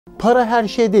Para her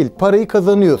şey değil. Parayı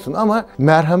kazanıyorsun ama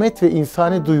merhamet ve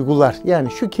insani duygular.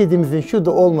 Yani şu kedimizin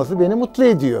şurada olması beni mutlu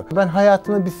ediyor. Ben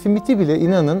hayatımda bir simiti bile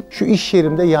inanın şu iş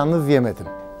yerimde yalnız yemedim.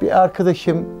 Bir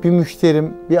arkadaşım, bir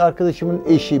müşterim, bir arkadaşımın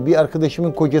eşi, bir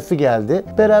arkadaşımın kocası geldi.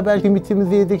 Beraber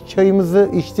simitimizi yedik, çayımızı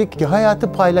içtik.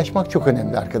 Hayatı paylaşmak çok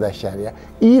önemli arkadaşlar ya.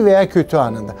 İyi veya kötü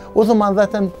anında. O zaman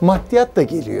zaten maddiyat da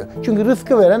geliyor. Çünkü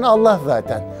rızkı veren Allah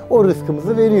zaten. O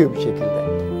rızkımızı veriyor bir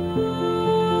şekilde.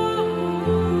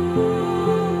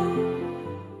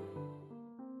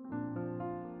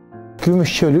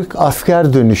 GÜMÜŞÇÜ HALUK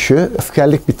asker dönüşü,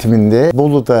 askerlik bitiminde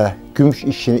Bolu'da gümüş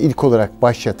işini ilk olarak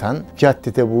başlatan,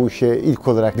 caddede bu işe ilk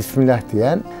olarak Bismillah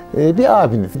diyen bir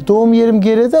abiniz. Doğum yerim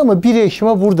geride ama 1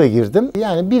 yaşıma burada girdim.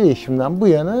 Yani 1 yaşımdan bu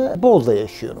yana Bolu'da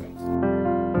yaşıyorum.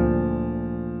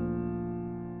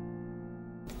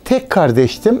 Tek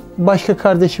kardeştim, başka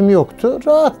kardeşim yoktu.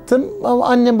 Rahattım ama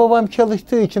annem babam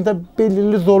çalıştığı için de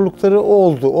belirli zorlukları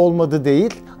oldu, olmadı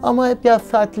değil. Ama hep yaz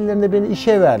tatillerinde beni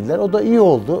işe verdiler, o da iyi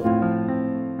oldu.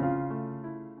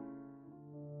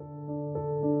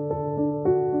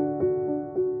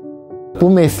 Bu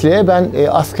mesleğe ben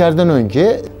askerden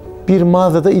önce bir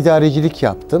mağazada idarecilik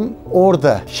yaptım.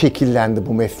 Orada şekillendi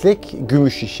bu meslek,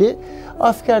 gümüş işi.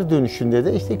 Asker dönüşünde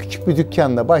de işte küçük bir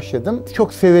dükkanla başladım.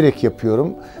 Çok severek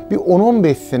yapıyorum. Bir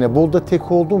 10-15 sene Bolu'da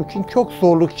tek olduğum için çok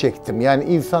zorluk çektim. Yani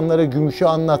insanlara gümüşü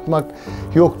anlatmak,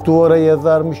 yok duvara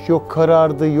yazarmış, yok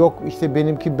karardı, yok işte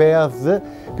benimki beyazdı.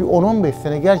 Bir 10-15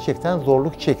 sene gerçekten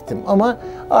zorluk çektim. Ama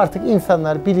artık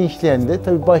insanlar bilinçlendi.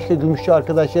 Tabii başka gümüşçü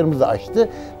arkadaşlarımız da açtı.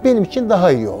 Benim için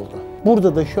daha iyi oldu.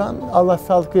 Burada da şu an Allah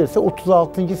sağlık verirse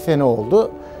 36. sene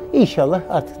oldu. İnşallah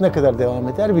artık ne kadar devam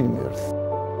eder bilmiyoruz.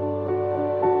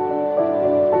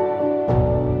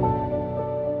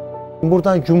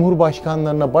 Buradan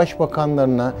Cumhurbaşkanlarına,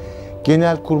 Başbakanlarına,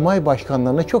 Genelkurmay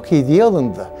Başkanlarına çok hediye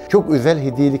alındı. Çok özel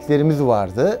hediyeliklerimiz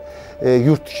vardı.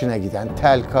 Yurt dışına giden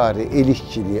telkari, el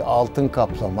işçiliği, altın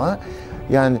kaplama.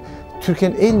 Yani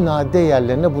Türkiye'nin en nadide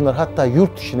yerlerine bunlar, hatta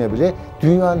yurt dışına bile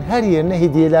dünyanın her yerine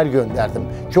hediyeler gönderdim.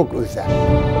 Çok özel.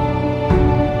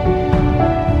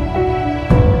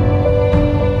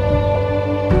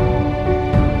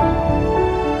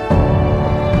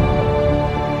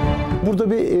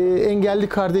 Burada bir engelli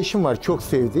kardeşim var, çok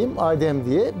sevdiğim Adem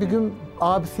diye. Bir gün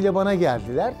abisiyle bana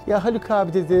geldiler. Ya Haluk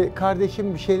abi dedi,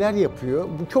 kardeşim bir şeyler yapıyor.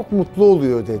 Bu çok mutlu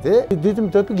oluyor dedi.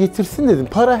 Dedim tabii getirsin dedim.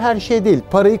 Para her şey değil.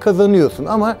 Parayı kazanıyorsun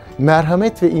ama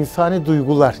merhamet ve insani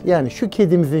duygular. Yani şu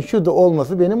kedimizin şurada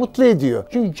olması beni mutlu ediyor.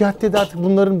 Çünkü caddede artık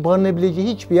bunların barınabileceği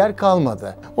hiçbir yer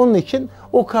kalmadı. Onun için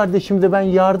o kardeşimde ben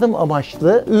yardım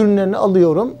amaçlı ürünlerini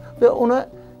alıyorum ve ona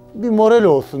bir moral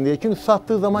olsun diye. Çünkü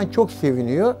sattığı zaman çok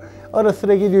seviniyor. Ara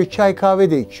sıra geliyor, çay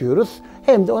kahve de içiyoruz.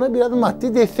 Hem de ona biraz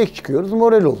maddi destek çıkıyoruz,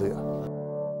 moral oluyor.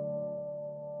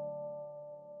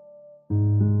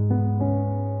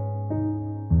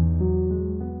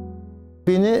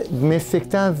 Beni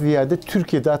meslekten ziyade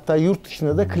Türkiye'de, hatta yurt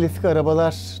dışında da klasik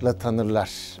arabalarla tanırlar.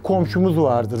 Komşumuz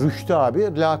vardı, Rüştü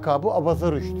abi, lakabı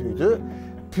Abaza Rüştü'ydü.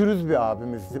 Pürüz bir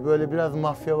abimizdi, böyle biraz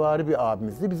mafyavari bir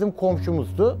abimizdi. Bizim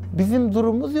komşumuzdu. Bizim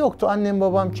durumumuz yoktu. Annem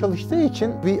babam çalıştığı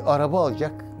için bir araba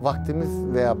alacak vaktimiz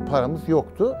veya paramız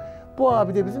yoktu. Bu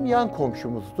abi de bizim yan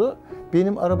komşumuzdu.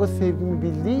 Benim araba sevgimi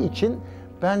bildiği için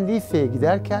ben liseye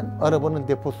giderken arabanın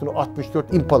deposunu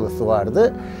 64 Impala'sı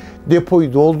vardı.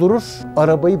 Depoyu doldurur,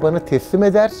 arabayı bana teslim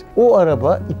eder. O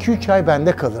araba 2-3 ay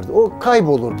bende kalırdı. O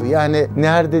kaybolurdu. Yani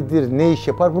nerededir, ne iş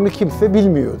yapar bunu kimse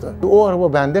bilmiyordu. O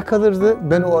araba bende kalırdı.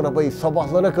 Ben o arabayı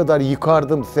sabahlara kadar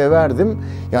yıkardım, severdim.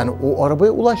 Yani o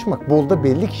arabaya ulaşmak Bolu'da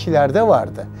belli kişilerde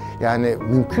vardı. Yani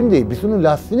mümkün değil. Biz onun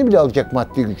lastiğini bile alacak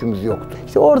maddi gücümüz yoktu.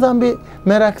 İşte oradan bir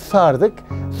merak sardık.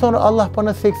 Sonra Allah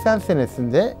bana 80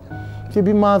 senesinde İşte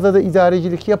bir mağazada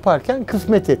idarecilik yaparken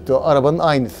kısmet etti o arabanın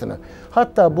aynısını.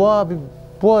 Hatta bu abi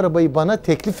bu arabayı bana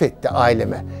teklif etti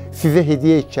aileme. Size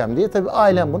hediye edeceğim diye. Tabii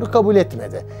ailem bunu kabul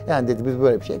etmedi. Yani dedi biz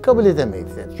böyle bir şey kabul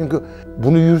edemeyiz dedi. Çünkü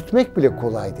bunu yürütmek bile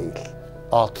kolay değil.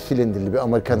 6 silindirli bir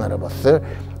Amerikan arabası.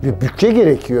 Bir bütçe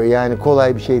gerekiyor, yani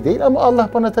kolay bir şey değil. Ama Allah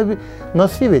bana tabii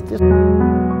nasip etti.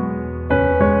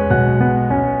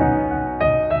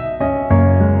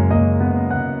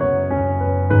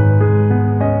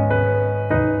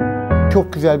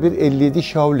 Çok güzel bir 57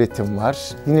 Chevrolet'im var.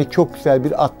 Yine çok güzel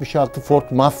bir 66 Ford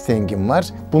Mustang'im var.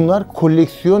 Bunlar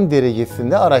koleksiyon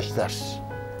derecesinde araçlar.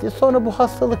 Sonra bu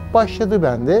hastalık başladı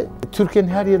bende. Türkiye'nin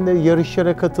her yerinde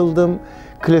yarışlara katıldım.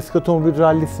 Klasik otomobil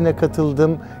rallisine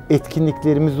katıldım.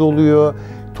 Etkinliklerimiz oluyor.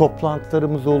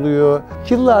 Toplantılarımız oluyor.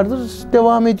 Yıllardır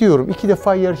devam ediyorum. 2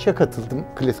 defa yarışa katıldım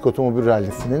klasik otomobil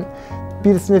rallisinin.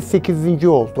 Birisine 8.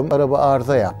 oldum. Araba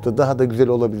arıza yaptı. Daha da güzel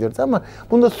olabilirdi ama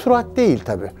bunda surat değil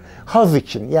tabii. Haz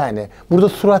için yani. Burada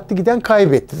suratlı giden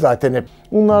kaybetti zaten hep.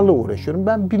 Onlarla uğraşıyorum.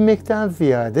 Ben binmekten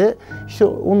ziyade işte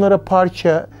onlara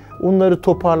parça, onları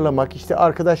toparlamak, işte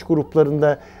arkadaş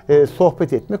gruplarında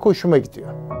sohbet etmek hoşuma gidiyor.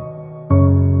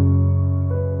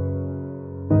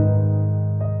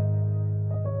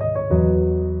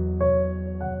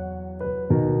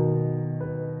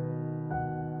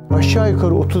 Aşağı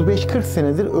yukarı 35-40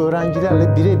 senedir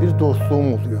öğrencilerle birebir dostluğum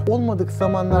oluyor. Olmadık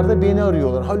zamanlarda beni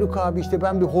arıyorlar. Haluk abi işte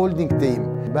ben bir holdingdeyim.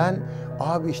 Ben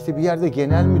abi işte bir yerde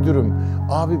genel müdürüm.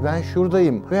 Abi ben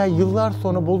şuradayım. Veya yıllar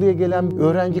sonra Bolu'ya gelen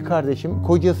öğrenci kardeşim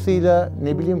kocasıyla,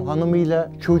 ne bileyim hanımıyla,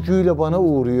 çocuğuyla bana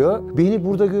uğruyor. Beni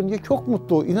burada görünce çok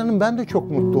mutlu oluyor. İnanın ben de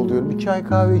çok mutlu oluyorum. Bir çay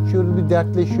kahve içiyoruz, bir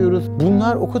dertleşiyoruz.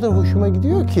 Bunlar o kadar hoşuma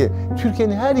gidiyor ki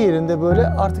Türkiye'nin her yerinde böyle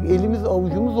artık elimiz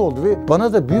avucumuz oldu ve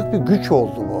bana da büyük bir güç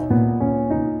oldu bu.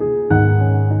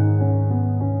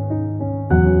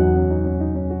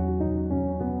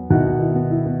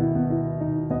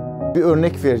 Bir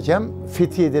örnek vereceğim.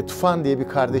 Fethiye'de Tufan diye bir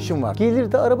kardeşim var.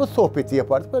 Gelirdi araba sohbeti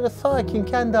yapardık. Böyle sakin,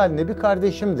 kendi haline bir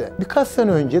kardeşimdi. Birkaç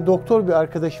sene önce doktor bir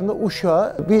arkadaşımla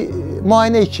Uşak'a bir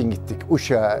muayene için gittik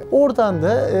Uşak'a. Oradan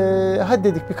da hadi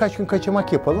dedik birkaç gün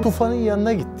kaçamak yapalım. Tufan'ın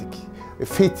yanına gittik.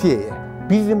 Fethiye'ye.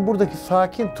 Bizim buradaki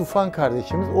sakin Tufan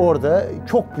kardeşimiz orada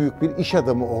çok büyük bir iş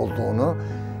adamı olduğunu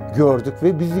gördük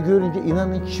ve bizi görünce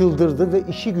inanın çıldırdı ve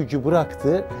işi gücü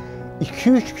bıraktı.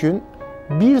 2-3 gün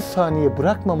bir saniye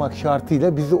bırakmamak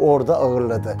şartıyla bizi orada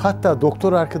ağırladı. Hatta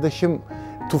doktor arkadaşım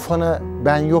Tufan'a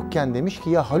ben yokken demiş ki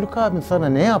ya Haluk abin sana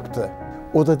ne yaptı?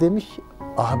 O da demiş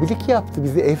abilik yaptı,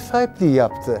 bizi ev sahipliği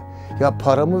yaptı. Ya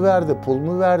paramı verdi, pul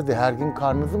mu verdi, her gün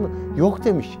karnınızı mı? Yok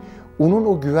demiş. Onun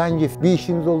o güvencesi, bir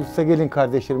işiniz olursa gelin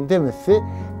kardeşlerim demesi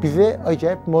bize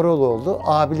acayip moral oldu.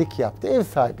 Abilik yaptı, ev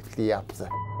sahipliği yaptı.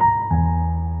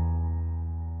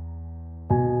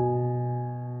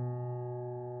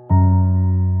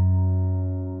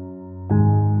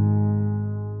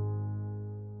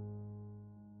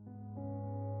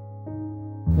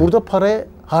 Burada parayı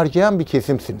harcayan bir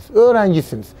kesimsiniz.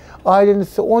 Öğrencisiniz. Aileniz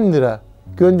size 10 lira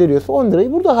gönderiyorsa 10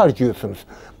 lirayı burada harcıyorsunuz.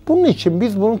 Bunun için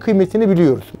biz bunun kıymetini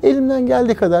biliyoruz. Elimden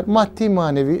geldiği kadar maddi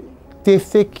manevi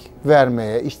destek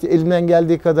vermeye, işte elimden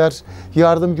geldiği kadar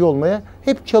yardımcı olmaya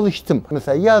hep çalıştım.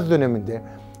 Mesela yaz döneminde,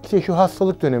 işte şu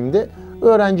hastalık döneminde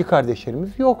öğrenci kardeşlerimiz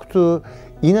yoktu.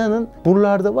 İnanın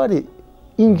buralarda var ya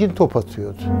incin top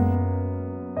atıyordu.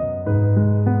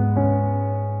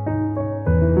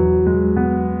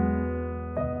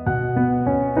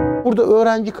 Burada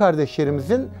öğrenci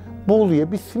kardeşlerimizin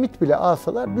Bolu'ya bir simit bile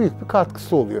alsalar büyük bir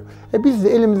katkısı oluyor. Biz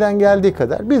de elimizden geldiği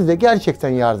kadar biz de gerçekten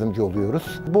yardımcı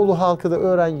oluyoruz. Bolu halkı da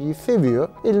öğrenciyi seviyor.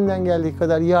 Elinden geldiği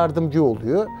kadar yardımcı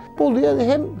oluyor. Bolu'ya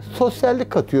hem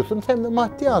sosyallik katıyorsunuz hem de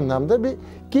maddi anlamda bir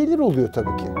gelir oluyor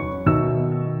tabii ki.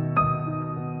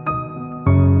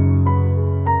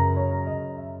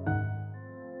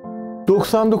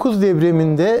 ...99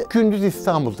 depreminde gündüz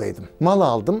İstanbul'daydım. Mal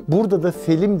aldım. Burada da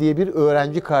Selim diye bir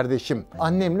öğrenci kardeşim.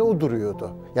 Annemle o duruyordu.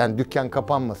 Yani dükkan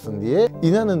kapanmasın diye.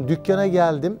 İnanın dükkana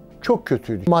geldim. Çok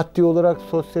kötüydü. Maddi olarak,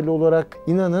 sosyal olarak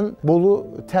inanın Bolu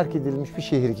terk edilmiş bir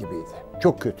şehir gibiydi.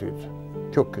 Çok kötüydü.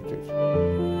 Çok kötüydü.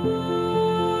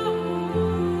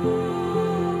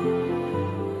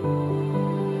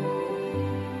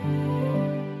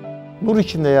 Nur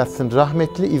içinde yatsın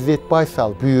rahmetli İzzet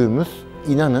Baysal büyüğümüz.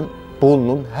 İnanın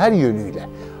Bolu'nun her yönüyle,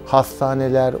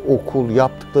 hastaneler, okul,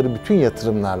 yaptıkları bütün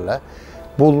yatırımlarla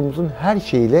Bolu'muzun her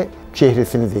şeyiyle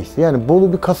çehresini değişti. Yani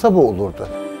Bolu bir kasaba olurdu.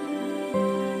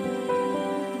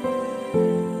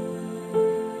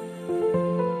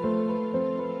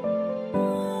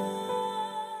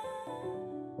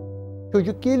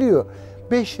 Çocuk geliyor,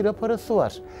 5 lira parası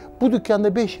var. Bu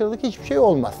dükkanda 5 liralık hiçbir şey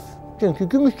olmaz. Çünkü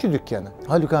gümüşçü dükkanı.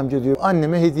 Haluk amca diyor,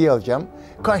 anneme hediye alacağım.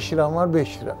 Kaç liram var?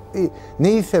 5 lira.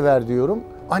 Neyi sever diyorum.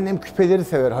 Annem küpeleri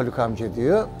sever Haluk amca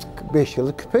diyor. 5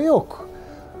 liralık küpe yok.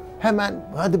 Hemen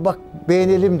hadi bak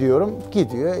beğenelim diyorum.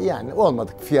 Gidiyor yani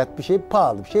olmadık fiyat bir şey,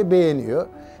 pahalı bir şey beğeniyor.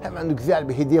 Hemen de güzel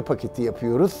bir hediye paketi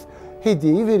yapıyoruz.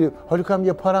 Hediyeyi veriyor. Haluk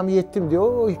amca param yettim diyor.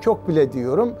 O çok bile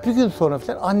diyorum. Bir gün sonra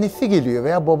falan annesi geliyor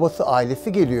veya babası,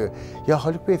 ailesi geliyor. Ya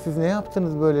Haluk Bey siz ne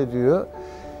yaptınız böyle diyor.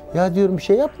 Ya diyorum bir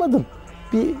şey yapmadım.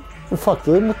 Bir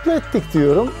ufaklığı mutlu ettik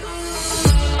diyorum.